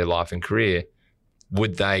this part of their life and career,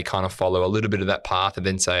 would they kind of follow a little bit of that path and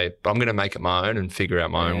then say, but I'm going to make it my own and figure out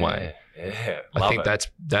my own way? Yeah, I think that's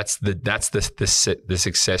the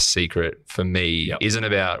success secret for me. Isn't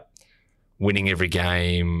about winning every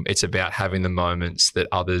game. It's about having the moments that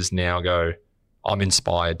others now go, I'm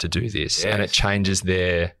inspired to do this. And it changes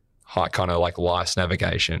their kind of like life's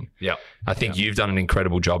navigation. Yeah. I think you've done an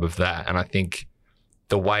incredible job of that. And I think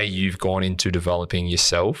the way you've gone into developing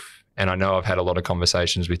yourself, and I know I've had a lot of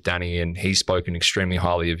conversations with Danny and he's spoken extremely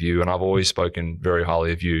highly of you and I've always spoken very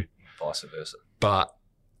highly of you. Vice versa. But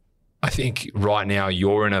I think right now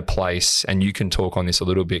you're in a place, and you can talk on this a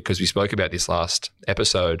little bit because we spoke about this last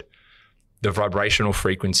episode, the vibrational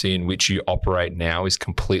frequency in which you operate now is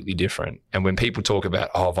completely different. And when people talk about,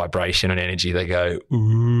 vibration and energy, they go,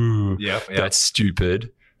 ooh, that's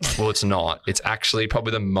stupid. Well, it's not. It's actually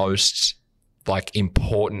probably the most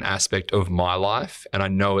important aspect of my life. And I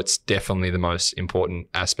know it's definitely the most important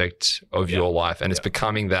aspect of your life. And it's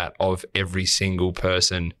becoming that of every single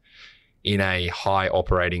person in a high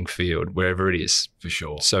operating field, wherever it is. For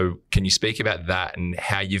sure. So can you speak about that and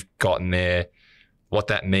how you've gotten there, what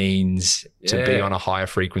that means to be on a higher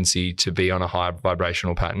frequency, to be on a higher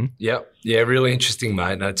vibrational pattern? Yeah, really interesting,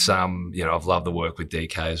 mate. And it's I've loved the work with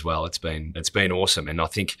DK as well. It's been awesome. And I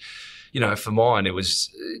think, for mine, it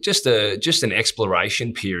was just an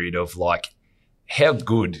exploration period of like, how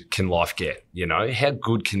good can life get? How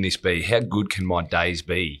good can this be? How good can my days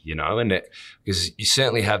be? Because you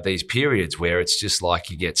certainly have these periods where it's just like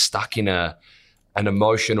you get stuck in an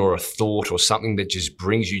emotion or a thought or something that just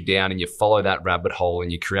brings you down, and you follow that rabbit hole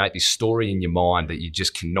and you create this story in your mind that you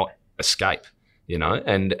just cannot escape.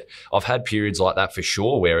 And I've had periods like that for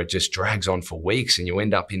sure, where it just drags on for weeks and you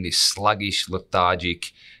end up in this sluggish,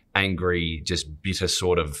 lethargic, angry, just bitter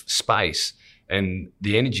sort of space. and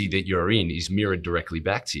the energy that you're in is mirrored directly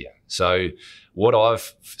back to you. So what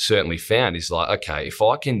I've certainly found is like, okay, if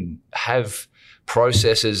I can have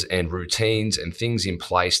processes and routines and things in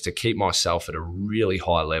place to keep myself at a really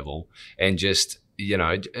high level, and just, you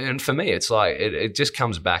know, and for me, it's like, it just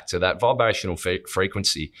comes back to that vibrational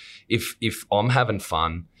frequency. If I'm having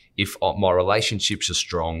fun, if my relationships are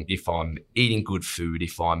strong, if I'm eating good food,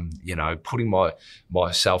 if I'm, you know, putting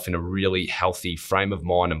myself in a really healthy frame of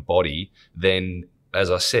mind and body, then,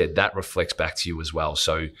 as I said, that reflects back to you as well.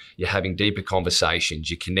 So you're having deeper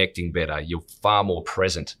conversations, you're connecting better, you're far more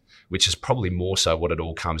present, which is probably more so what it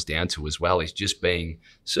all comes down to as well, is just being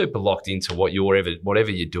super locked into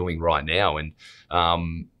whatever you're doing right now. And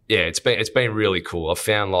yeah, it's been really cool. I've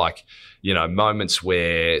found, like, you know, moments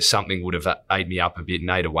where something would have ate me up a bit and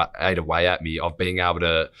ate away at me, of being able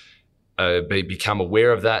to become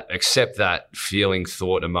aware of that, accept that feeling,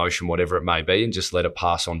 thought, emotion, whatever it may be, and just let it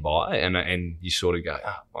pass on by. And you sort of go,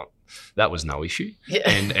 oh, well, that was no issue. Yeah.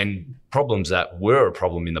 And problems that were a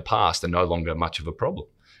problem in the past are no longer much of a problem.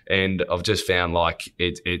 And I've just found like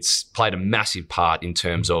it's played a massive part in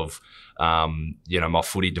terms of, you know, my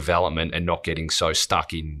footy development, and not getting so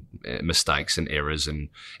stuck in mistakes and errors and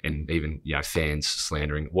even, you know, fans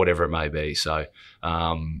slandering, whatever it may be. So,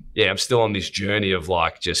 yeah, I'm still on this journey of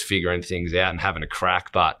like just figuring things out and having a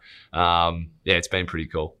crack. But yeah, it's been pretty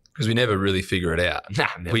cool. Because we never really figure it out. Nah,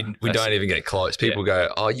 never. We don't even get close. People go,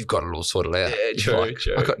 oh, you've got it all sorted out. Yeah, true, like,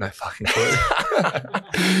 true. I've got no fucking clue.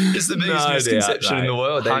 It's the biggest misconception in the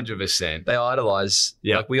world. 100%. They idolise,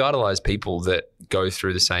 like we idolise people that go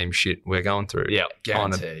through the same shit we're going through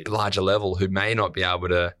on a larger level, who may not be able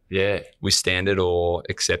to withstand it or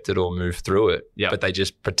accept it or move through it, but they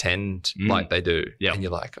just pretend like they do. And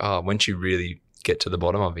you're like, oh, once you really get to the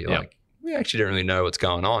bottom of it, you're like, we actually don't really know what's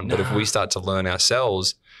going on. But if we start to learn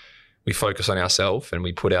ourselves, we focus on ourselves and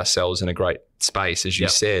we put ourselves in a great space, as you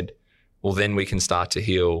said, well, then we can start to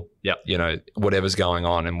heal, you know, whatever's going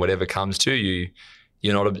on, and whatever comes to you,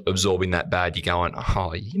 you're not absorbing that bad. You're going,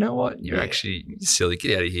 oh, you know what? You're actually silly.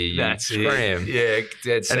 Get out of here. That's scram. Yeah,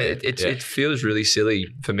 that's it feels really silly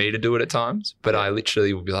for me to do it at times, but I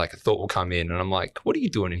literally will be like, a thought will come in and I'm like, what are you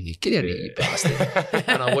doing in here? Get out of here, you bastard.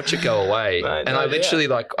 And I watch it go away. Mate, and I literally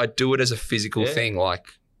like, I do it as a physical thing. Like,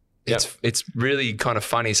 it's really kind of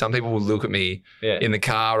funny. Some people will look at me in the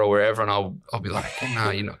car or wherever, and I'll be like, oh,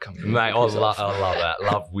 no, you're not coming. Mate, I love that.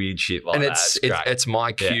 Love weird shit like and that. It's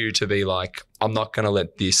my cue to be like, I'm not going to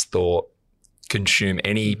let this thought consume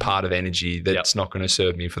any part of energy that's not going to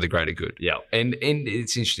serve me for the greater good. Yeah. And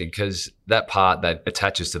it's interesting because that part that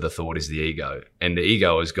attaches to the thought is the ego. And the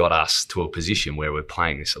ego has got us to a position where we're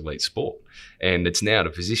playing this elite sport. And it's now at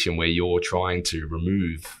a position where you're trying to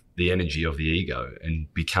remove the energy of the ego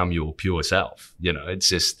and become your pure self. You know,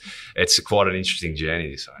 it's quite an interesting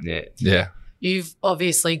journey, this one. Yeah. You've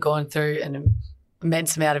obviously gone through an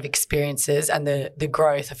immense amount of experiences and the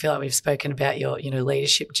growth. I feel like we've spoken about your, you know,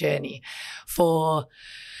 leadership journey. For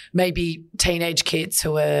maybe teenage kids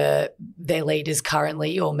who are their leaders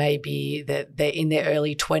currently, or maybe that they're in their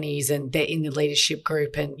early 20s and they're in the leadership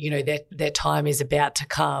group and, you know, their time is about to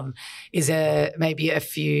come. Is there maybe a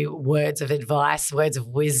few words of advice, words of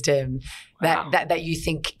wisdom that you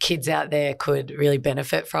think kids out there could really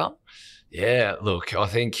benefit from? Yeah, look, I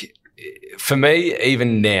think for me,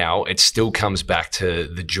 even now, it still comes back to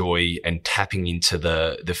the joy and tapping into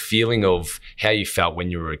the feeling of how you felt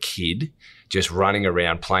when you were a kid, just running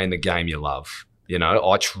around playing the game you love. You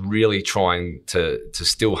know, really trying to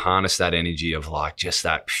still harness that energy of like just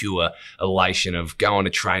that pure elation of going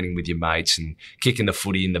to training with your mates and kicking the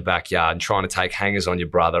footy in the backyard and trying to take hangers on your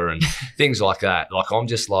brother and things like that. Like, I'm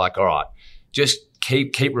just like, all right, just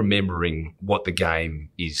keep remembering what the game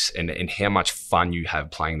is and how much fun you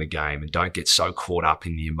have playing the game, and don't get so caught up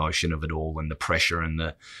in the emotion of it all and the pressure and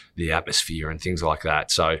the atmosphere and things like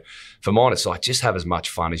that. So for mine, it's like, just have as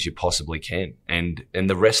much fun as you possibly can, and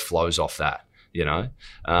the rest flows off that, you know.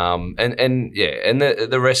 And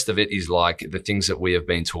the rest of it is like the things that we have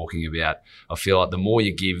been talking about. I feel like the more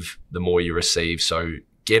you give, the more you receive. So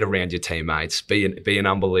get around your teammates, be an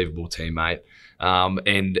unbelievable teammate.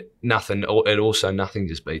 And nothing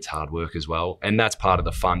just beats hard work as well. And that's part of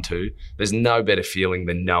the fun too. There's no better feeling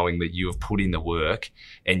than knowing that you have put in the work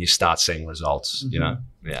and you start seeing results, you know?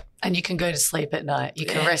 Yeah. And you can go to sleep at night. You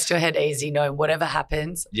can rest your head easy, knowing whatever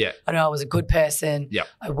happens. Yeah. I know I was a good person. Yeah.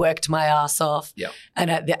 I worked my ass off. Yeah. And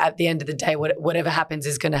at the end of the day, whatever happens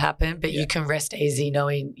is going to happen, but you can rest easy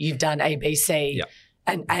knowing you've done A, B, C. Yeah.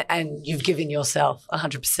 And you've given yourself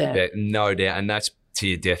 100%. Yeah, no doubt. And that's to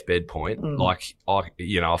your deathbed point. Like,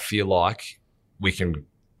 I feel like we can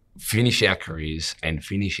finish our careers and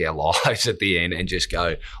finish our lives at the end and just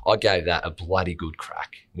go, I gave that a bloody good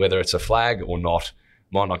crack. Whether it's a flag or not,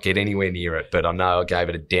 might not get anywhere near it, but I know I gave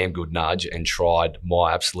it a damn good nudge and tried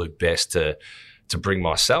my absolute best to bring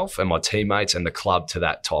myself and my teammates and the club to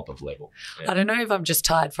that type of level. I don't know if I'm just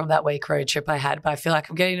tired from that week road trip I had, but I feel like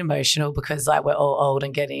I'm getting emotional because like we're all old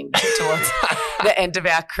and getting towards the end of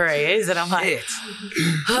our careers, and I'm like,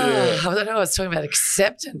 I don't know. I was talking about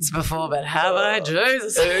acceptance before, but have I,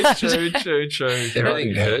 Jesus? True.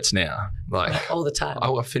 Everything hurts now. Like all the time.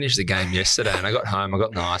 I finished the game yesterday, and I got home. I got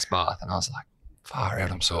in the ice bath, and I was like, far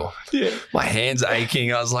out, I'm sore. Yeah. My hands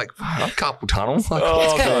aching. I was like, I'm carpal tunnel. Like,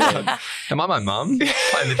 Oh, God. am I my mum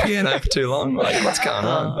playing the piano for too long? Like, what's going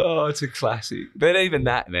on? Oh, it's a classic. But even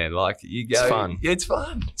that, man, like you go. It's fun. Yeah, it's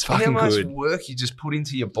fun. It's fucking how much good. work you just put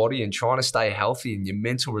into your body and trying to stay healthy and your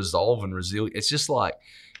mental resolve and resilience. It's just like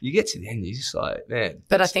you get to the end, you're just like, man.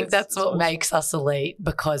 But I think that's what awesome. makes us elite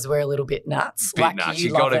because we're a little bit nuts. Bit nuts.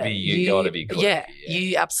 You love gotta it. be. You gotta be. Yeah,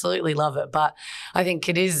 you absolutely love it. But I think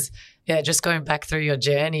it is. Yeah, just going back through your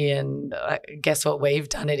journey and guess what we've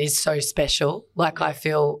done, it is so special. Like I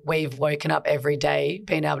feel we've woken up every day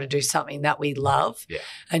being able to do something that we love,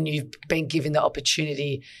 and you've been given the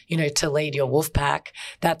opportunity, you know, to lead your wolf pack.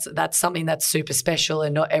 That's something that's super special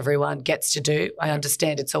and not everyone gets to do. I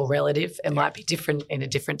understand it's all relative. It might be different in a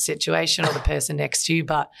different situation or the person next to you,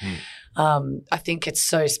 but I think it's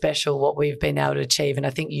so special what we've been able to achieve, and I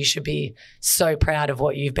think you should be so proud of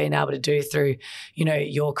what you've been able to do through, you know,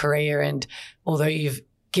 your career. And although you've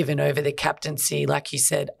given over the captaincy, like you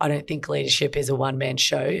said, I don't think leadership is a one-man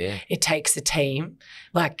show. Yeah. It takes a team.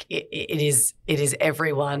 Like it is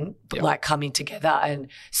everyone like coming together and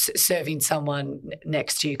serving someone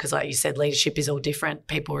next to you, because like you said, leadership is all different.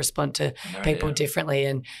 People respond to people differently,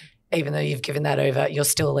 and even though you've given that over, you're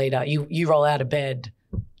still a leader. You roll out of bed.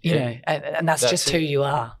 You know, and that's just who you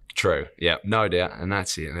are. True. Yeah, no doubt. And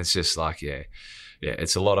that's it. And it's just like,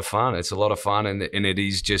 it's a lot of fun. It's a lot of fun. And it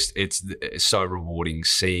is just, it's so rewarding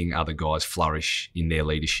seeing other guys flourish in their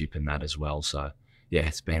leadership and that as well. So, yeah,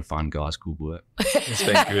 it's been fun, guys. Good work. It's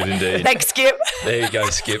been good indeed. Thanks, Skip. There you go,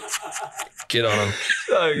 Skip. Get on them.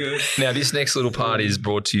 So good. Now, this next little part is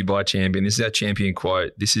brought to you by Champion. This is our champion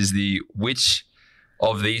quote. This is which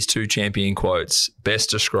of these two champion quotes best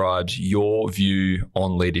describes your view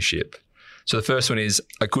on leadership. So the first one is,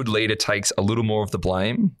 a good leader takes a little more of the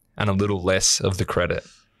blame and a little less of the credit.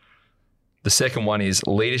 The second one is,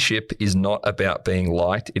 leadership is not about being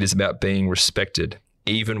liked. It is about being respected,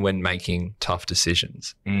 even when making tough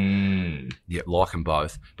decisions. Yeah, like them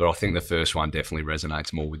both. But I think the first one definitely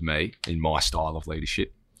resonates more with me in my style of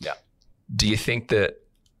leadership. Yeah. Do you think that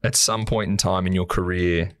at some point in time in your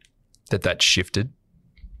career that shifted?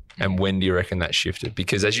 And when do you reckon that shifted?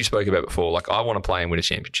 Because as you spoke about before, like I want to play and win a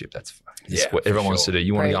championship. That's what everyone wants to do.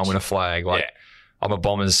 You want to go and win a flag. Like I'm a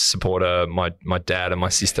Bombers supporter. My dad and my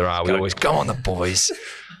sister are. We always go on the boys.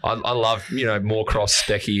 I love, you know, more cross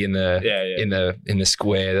Specky in the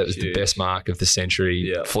square. That was the best mark of the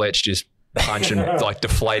century. Yeah. Fletch just punching like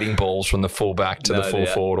deflating balls from the full back to the full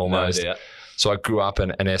forward almost. So I grew up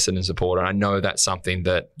an Essendon supporter, and I know that's something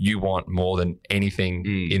that you want more than anything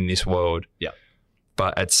in this world. Yeah.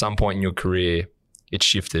 But at some point in your career, it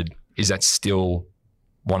shifted. Is that still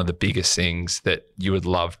one of the biggest things that you would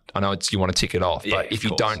love? I know you want to tick it off, but if you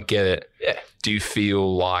don't get it, do you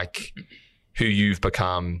feel like who you've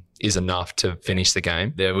become is enough to finish the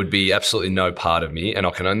game? There would be absolutely no part of me, and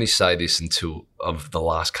I can only say this until of the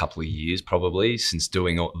last couple of years probably, since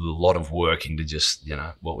doing a lot of work into just, you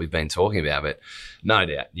know, what we've been talking about. But no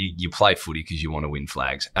doubt, you play footy because you want to win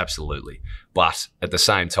flags, absolutely. But at the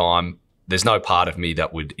same time, there's no part of me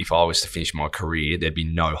that would, if I was to finish my career, there'd be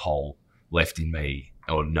no hole left in me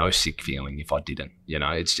or no sick feeling if I didn't. You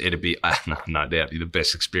know, it'd be, no doubt, be the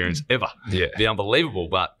best experience ever. Yeah. It'd be unbelievable,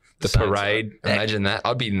 but the parade, imagine that.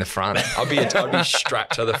 I'd be in the front. I'd be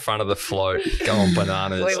strapped to the front of the float, going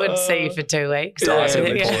bananas. We wouldn't see you for 2 weeks. Dyson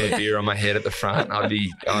would pour a beer on my head at the front. I'd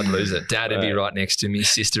lose it. Dad would be right next to me,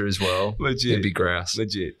 sister as well. Legit. It'd be grouse.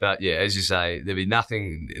 Legit. But yeah, as you say, there'd be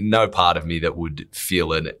no part of me that would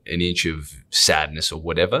feel an inch of sadness or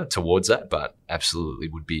whatever towards that, but absolutely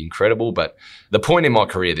would be incredible. But the point in my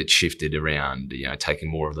career that shifted around, you know, taking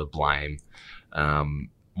more of the blame,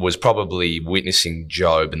 was probably witnessing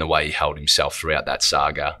Job and the way he held himself throughout that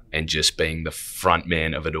saga and just being the front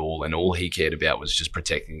man of it all. And all he cared about was just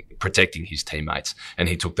protecting his teammates. And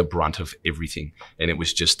he took the brunt of everything. And it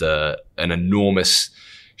was just an enormous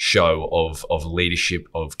show of leadership,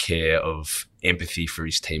 of care, of empathy for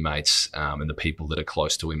his teammates and the people that are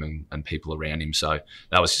close to him and people around him. So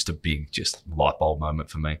that was just a big light bulb moment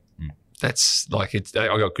for me. that's like I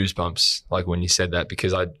got goosebumps like when you said that,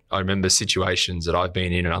 because I remember situations that I've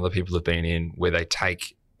been in and other people have been in where they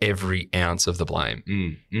take every ounce of the blame,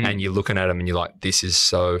 and you're looking at them and you're like, this is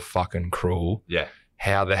so fucking cruel. Yeah.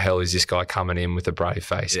 How the hell is this guy coming in with a brave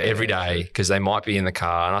face every day? Because they might be in the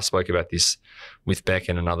car, and I spoke about this with Beck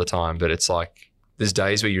in another time, but it's like there's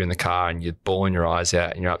days where you're in the car and you're bawling your eyes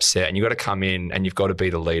out and you're upset, and you've got to come in and you've got to be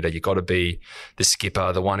the leader. You've got to be the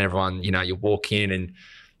skipper, the one everyone, you walk in and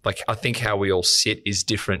like, I think how we all sit is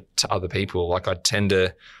different to other people. Like I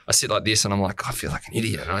sit like this and I'm like, I feel like an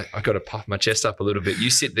idiot. And I got to puff my chest up a little bit. You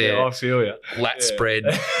sit there, I feel you. Lat spread,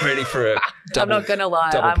 ready for a double. I'm not going to lie.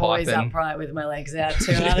 I'm always upright with my legs out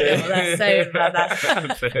too. I don't know what that's saying about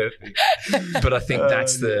that. But I think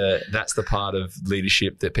that's the part of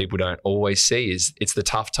leadership that people don't always see, is it's the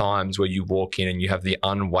tough times where you walk in and you have the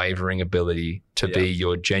unwavering ability to be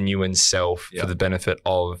your genuine self for the benefit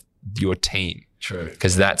of your team. True.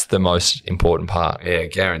 Because that's the most important part. Yeah,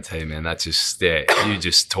 guarantee, man. That's just, you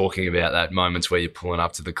just talking about that moments where you're pulling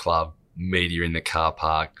up to the club, media in the car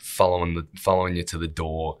park, following you to the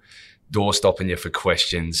door stopping you for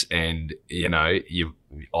questions, and I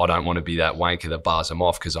don't want to be that wanker that bars them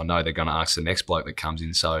off, because I know they're going to ask the next bloke that comes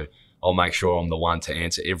in, so I'll make sure I'm the one to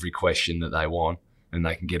answer every question that they want and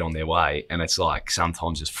they can get on their way. And it's like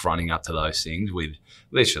sometimes just fronting up to those things with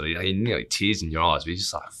literally nearly tears in your eyes, but you're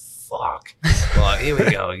just like, fuck. Like, here we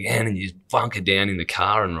go again. And you just bunker down in the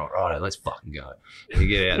car and right, let's fucking go. And you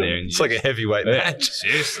get out there and it's like a heavyweight match.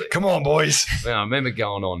 Seriously. Come on, boys. Man, I remember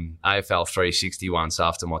going on AFL 360 once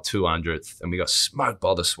after my 200th, and we got smoked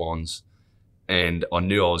by the Swans. And I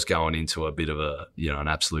knew I was going into a bit of an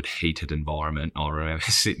absolute heated environment. I remember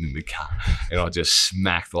sitting in the car and I just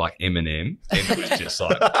smacked like Eminem, and it was just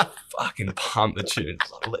like fucking pump the tune.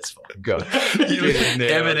 Like, let's fucking go.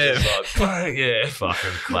 Eminem.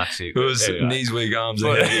 Fucking classic. It was knees, weak, arms,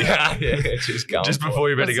 and just before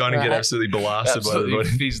you're about to go on and get absolutely blasted by the body.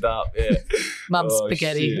 Fizzed up, yeah. Mum's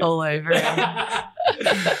spaghetti all over it.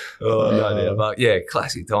 No doubt. But yeah,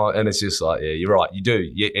 classic time. And it's just like, you're right, you do.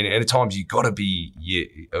 Yeah, and at times you got to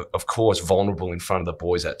be, of course, vulnerable in front of the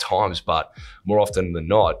boys at times, but more often than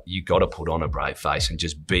not, you got to put on a brave face and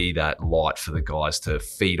just be that light for the guys to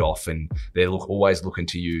feed off, and they're always looking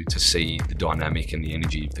to you to see the dynamic and the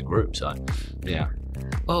energy of the group. So, yeah.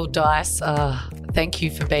 Well, Dice, thank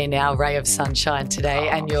you for being our ray of sunshine today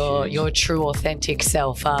and your true, authentic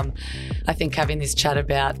self. I think having this chat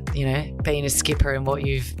about, being a skipper and what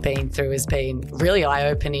you've been through has been really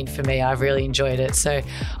eye-opening for me. I've really enjoyed it. So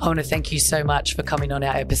I want to thank you so much for coming on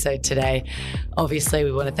our episode today. Obviously,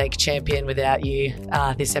 we want to thank Champion. Without you,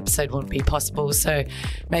 this episode wouldn't be possible. So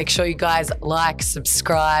make sure you guys like,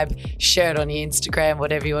 subscribe, share it on your Instagram,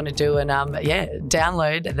 whatever you want to do. And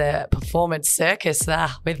download the Performance Circus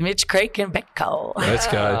with Mitch Creek and Beck Cole. Let's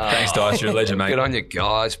go. Thanks, Dice. You're a legend, mate. Good on you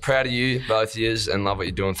guys. Proud of you, both of yous, and love what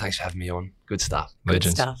you're doing. Thanks for having me on. Good stuff.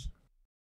 Legends. Good stuff.